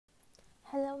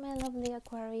Hello my lovely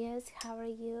Aquarius, how are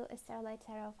you? Starlight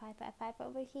Tarot 555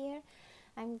 over here.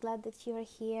 I'm glad that you're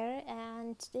here,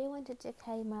 and today I wanted to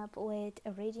come up with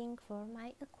a reading for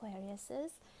my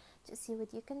Aquariuses to see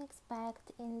what you can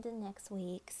expect in the next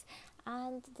weeks.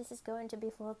 And this is going to be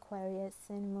for Aquarius,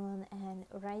 Sun, Moon and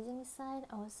Rising sign.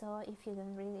 Also, if you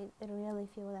don't really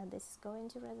feel that this is going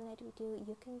to resonate with you,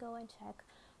 you can go and check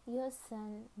your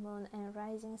Sun, Moon and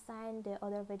Rising sign. The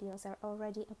other videos are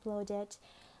already uploaded.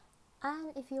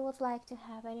 And if you would like to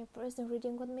have any personal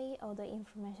reading with me, all the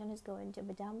information is going to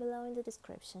be down below in the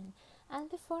description. And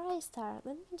before I start,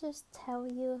 let me just tell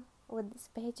you, with this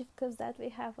page of cups that we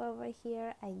have over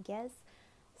here, I guess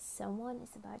someone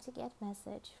is about to get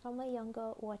message from a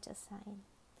younger water sign.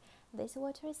 This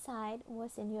water sign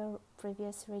was in your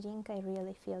previous reading, I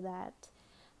really feel that.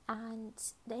 And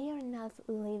they are not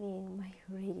leaving my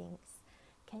readings.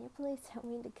 Can you please tell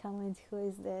me in the comments who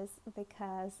is this?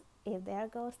 Because if they are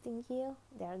ghosting you,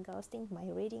 they are ghosting my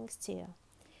readings too.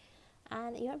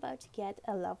 And you're about to get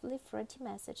a lovely fruity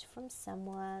message from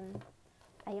someone.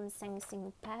 I am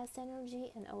sensing past energy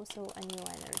and also a new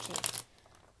energy.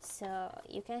 So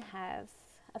you can have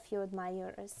a few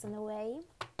admirers in a way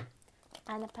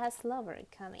and a past lover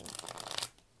coming.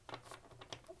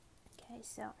 Okay,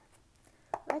 so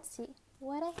let's see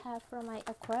what I have for my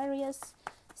Aquarius,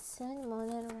 Sun, Moon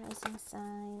and Rising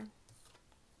sign.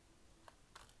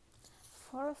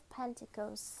 Four of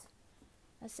Pentacles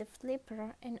as a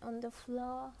flipper, and on the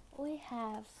floor we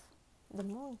have the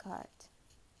Moon card.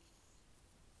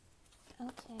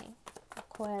 Okay,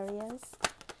 Aquarius,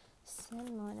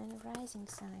 Sun, Moon and Rising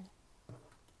sign.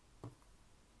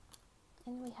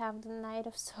 And we have the Knight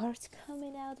of Swords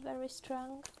coming out very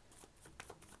strong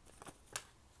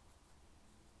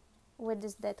with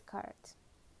this Death card.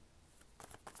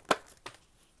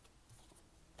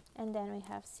 And then we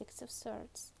have Six of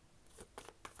Swords.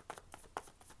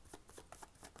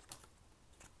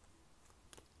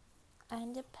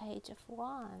 And the Page of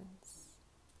Wands.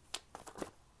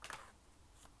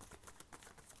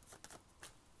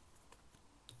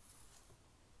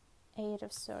 Eight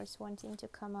of Swords wanting to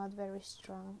come out very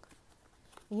strong.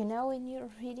 You know, in your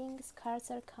readings,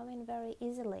 cards are coming very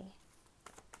easily.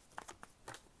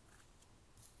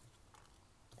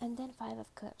 And then Five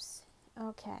of Cups.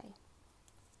 Okay.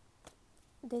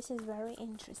 This is very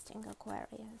interesting,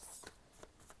 Aquarius.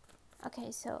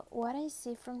 Okay, so what I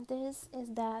see from this is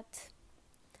that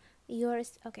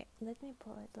yours. Okay, let me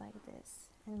pull it like this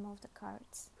and move the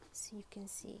cards so you can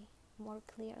see more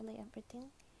clearly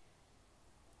everything.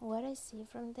 What I see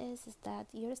from this is that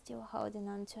you're still holding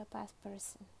on to a past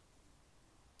person.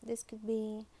 This could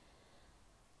be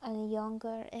a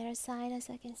younger air sign, as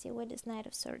I can see with this Knight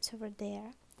of Swords over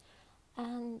there.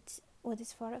 And with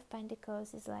this Four of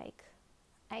Pentacles is like,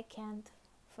 I can't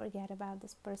forget about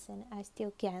this person. I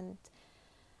still can't.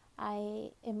 I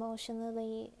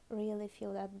emotionally really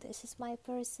feel that this is my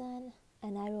person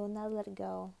and I will not let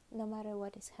go no matter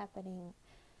what is happening.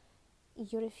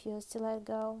 You refuse to let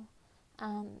go,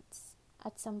 and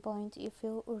at some point you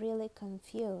feel really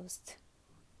confused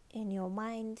in your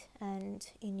mind and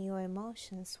in your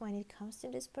emotions when it comes to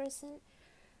this person,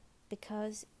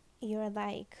 because you're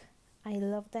like, I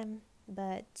love them,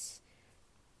 but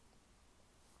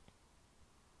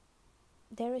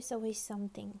there is always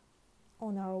something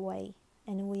on our way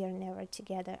and we are never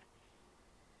together.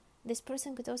 This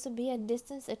person could also be a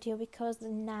distance at you, because the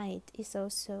Knight is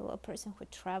also a person who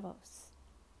travels,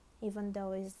 even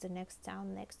though it's the next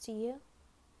town next to you.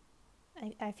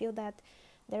 I feel that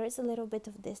there is a little bit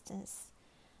of distance.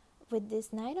 With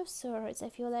this Knight of Swords, I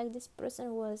feel like this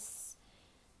person was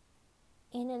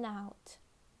in and out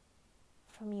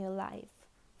from your life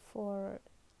for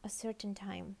a certain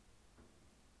time.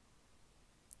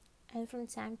 And from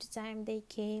time to time they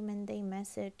came and they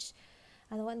message,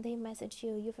 and when they message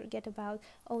you, you forget about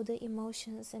all the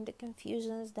emotions and the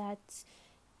confusions that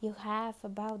you have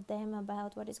about them,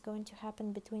 about what is going to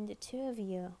happen between the two of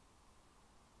you.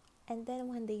 And then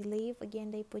when they leave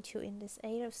again, they put you in this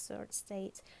Eight of Swords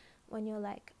state when you're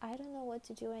like, I don't know what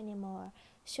to do anymore.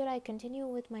 Should I continue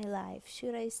with my life?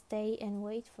 Should I stay and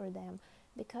wait for them?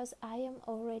 Because I am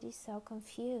already so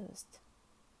confused.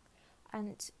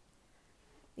 And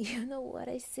you know what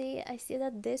I see? I see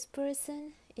that this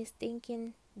person is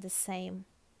thinking the same.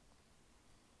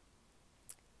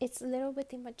 It's a little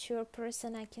bit immature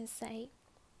person, I can say,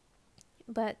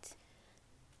 but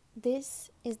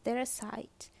this is their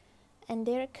side, and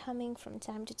they're coming from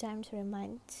time to time to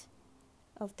remind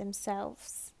of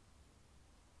themselves,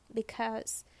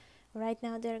 because right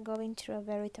now they're going through a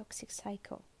very toxic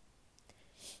cycle.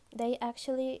 They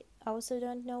actually also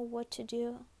don't know what to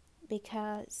do,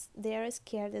 because they're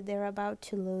scared that they're about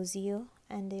to lose you,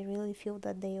 and they really feel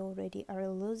that they already are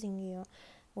losing you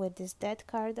with this death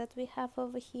card that we have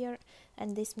over here,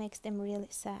 and this makes them really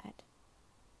sad.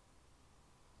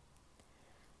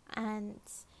 And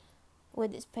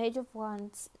with this Page of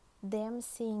Wands, them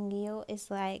seeing you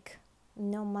is like,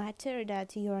 no matter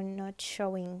that you're not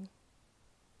showing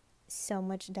so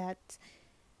much, that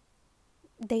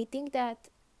they think that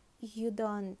you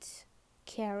don't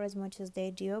care as much as they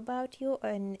do about you,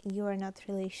 and you are not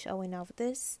really showing off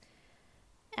this.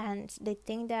 And they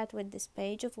think that with this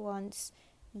Page of Wands,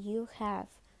 you have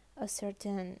a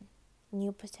certain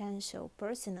new potential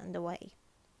person on the way.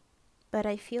 But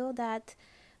I feel that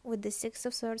with the Six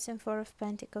of Swords and Four of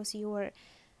Pentacles, you were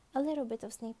a little bit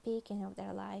of sneak peeking of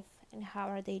their life and how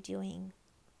are they doing.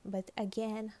 But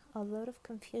again, a lot of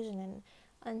confusion and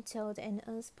untold and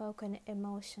unspoken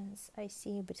emotions I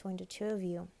see between the two of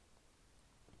you.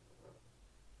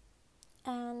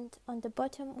 And on the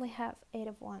bottom we have Eight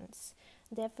of Wands.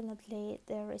 Definitely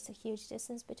there is a huge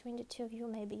distance between the two of you.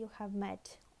 Maybe you have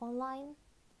met online,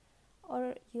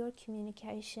 or your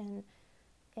communication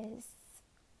is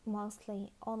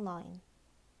mostly online.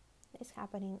 It's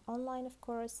happening online, of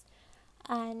course,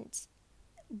 and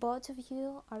both of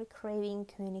you are craving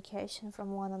communication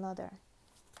from one another.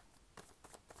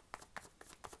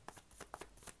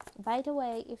 By the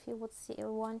way, if you would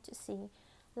want to see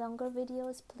longer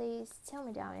videos, please tell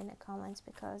me down in the comments,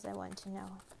 because I want to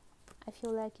know. I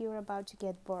feel like you're about to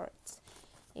get bored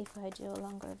if I do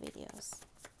longer videos.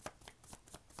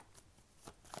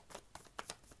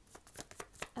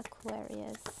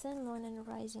 Aquarius, Sun, Moon and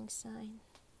Rising sign.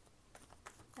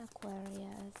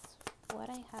 Aquarius, what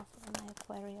I have for my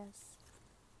Aquarius.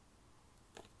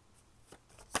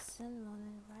 Sun, Moon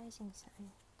and Rising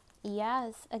sign.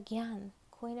 Yes, again,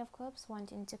 Queen of Cups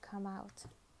wanting to come out.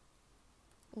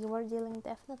 You are dealing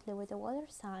definitely with a water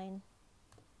sign.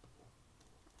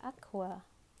 Aqua.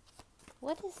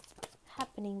 What is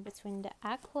happening between the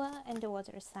Aqua and the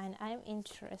water sign? I'm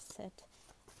interested.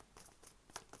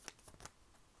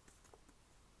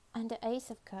 And the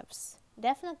Ace of Cups.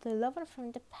 Definitely lover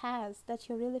from the past, that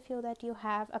you really feel that you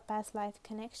have a past life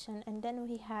connection. And then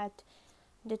we had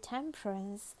the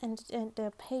Temperance and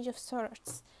the Page of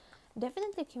Swords.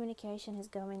 Definitely communication is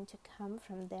going to come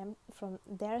from them, from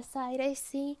their side, I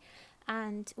see.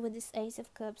 And with this Ace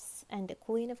of Cups and the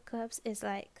Queen of Cups, is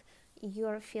like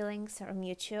your feelings are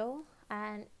mutual,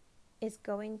 and it's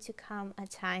going to come a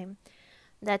time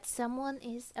that someone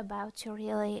is about to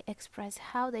really express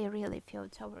how they really feel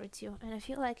towards you, and I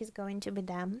feel like it's going to be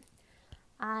them.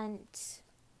 And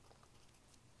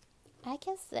I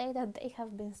can say that they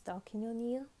have been stalking on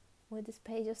you with this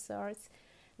Page of Swords.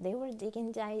 They were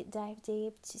digging dive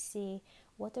deep to see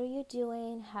what are you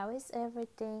doing, how is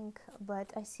everything,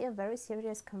 but I see a very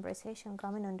serious conversation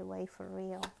coming on the way for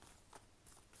real.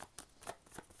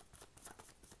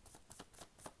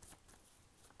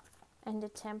 And the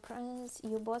Temperance,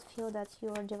 you both feel that you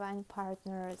are divine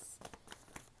partners,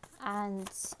 and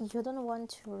you don't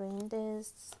want to ruin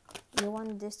this. You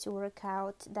want this to work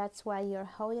out. That's why you're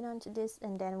holding on to this.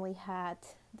 And then we had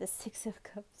the Six of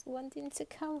Cups wanting to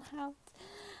come out,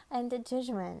 and the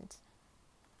Judgment.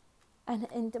 And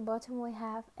in the bottom we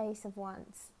have Ace of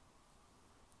Wands.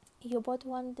 You both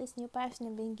want this new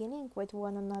passionate beginning with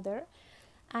one another.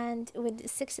 And with the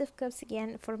Six of Cups,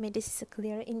 again, for me this is a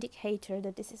clear indicator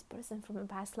that this is a person from a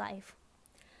past life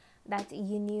that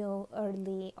you knew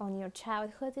early on your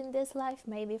childhood in this life,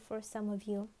 maybe for some of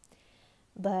you,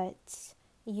 but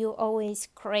you always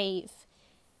craved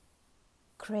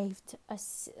a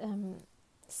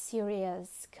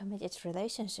serious committed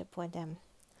relationship with them.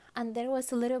 And there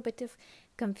was a little bit of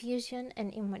confusion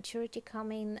and immaturity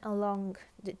coming along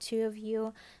the two of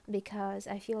you, because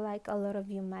I feel like a lot of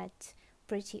you met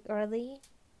pretty early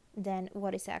than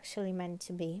what is actually meant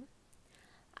to be.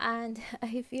 And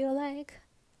I feel like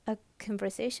a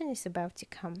conversation is about to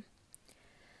come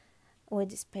with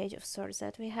this Page of Swords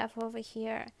that we have over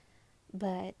here,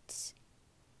 but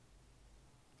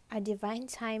a divine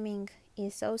timing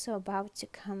is also about to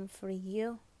come for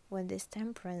you with this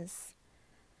Temperance,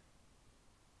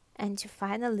 and to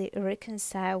finally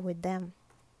reconcile with them.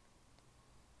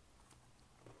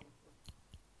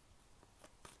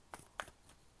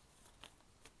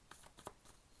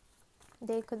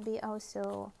 They could be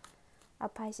also a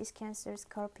Pisces, Cancer,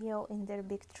 Scorpio in their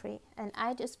big tree. And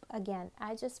I just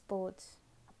put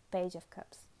a Page of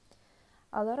Cups.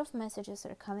 A lot of messages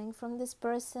are coming from this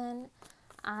person,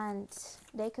 and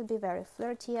they could be very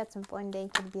flirty. At some point they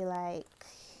could be like,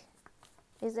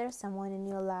 is there someone in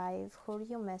your life? Who are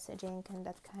you messaging? And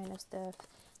that kind of stuff.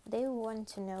 They want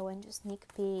to know and just sneak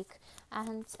peek.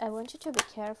 And I want you to be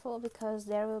careful, because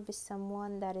there will be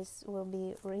someone that will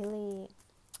be really,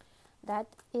 that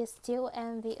is still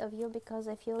envy of you, because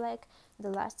I feel like the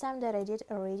last time that I did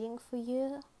a reading for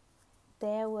you,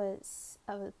 there was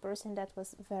a person that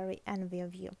was very envy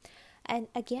of you. And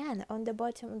again, on the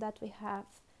bottom that we have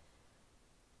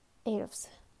eight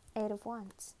of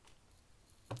wands.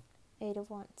 Eight of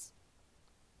wands.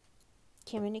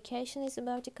 Communication is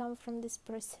about to come from this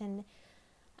person,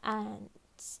 and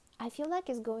I feel like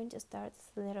it's going to start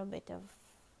a little bit of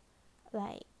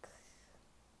like,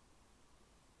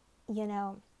 you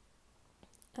know,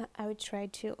 I would try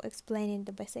to explain it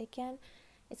the best I can.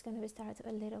 It's going to start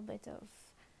a little bit of,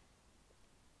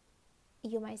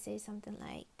 you might say something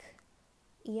like,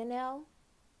 you know,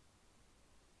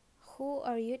 who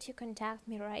are you to contact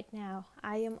me right now?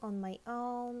 I am on my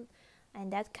own,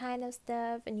 and that kind of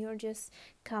stuff, and you're just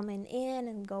coming in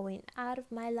and going out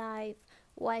of my life.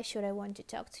 Why should I want to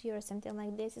talk to you, or something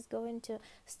like this? Is going to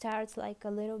start like a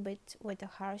little bit with the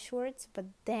harsh words, but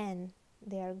then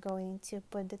they are going to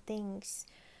put the things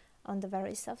on the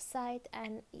very soft side,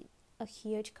 and a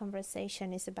huge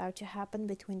conversation is about to happen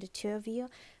between the two of you,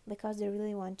 because they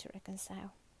really want to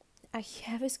reconcile. I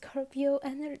have a Scorpio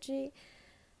energy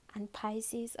and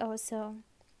Pisces also,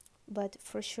 but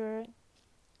for sure,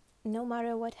 no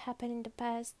matter what happened in the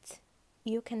past,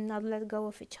 you cannot let go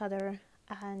of each other,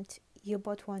 and you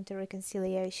both want a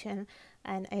reconciliation,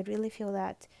 and I really feel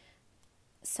that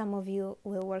some of you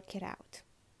will work it out,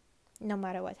 no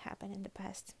matter what happened in the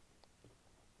past.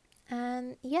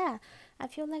 And yeah, I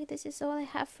feel like this is all I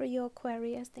have for you,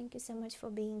 Aquarius. Thank you so much for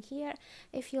being here.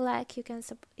 If you like, you can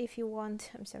if you want,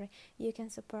 you can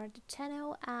support the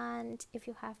channel, and if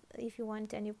you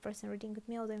want any person reading with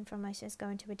me, all the information is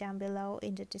going to be down below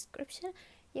in the description.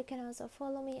 You can also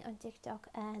follow me on TikTok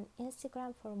and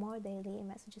Instagram for more daily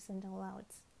messages and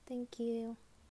downloads. Thank you.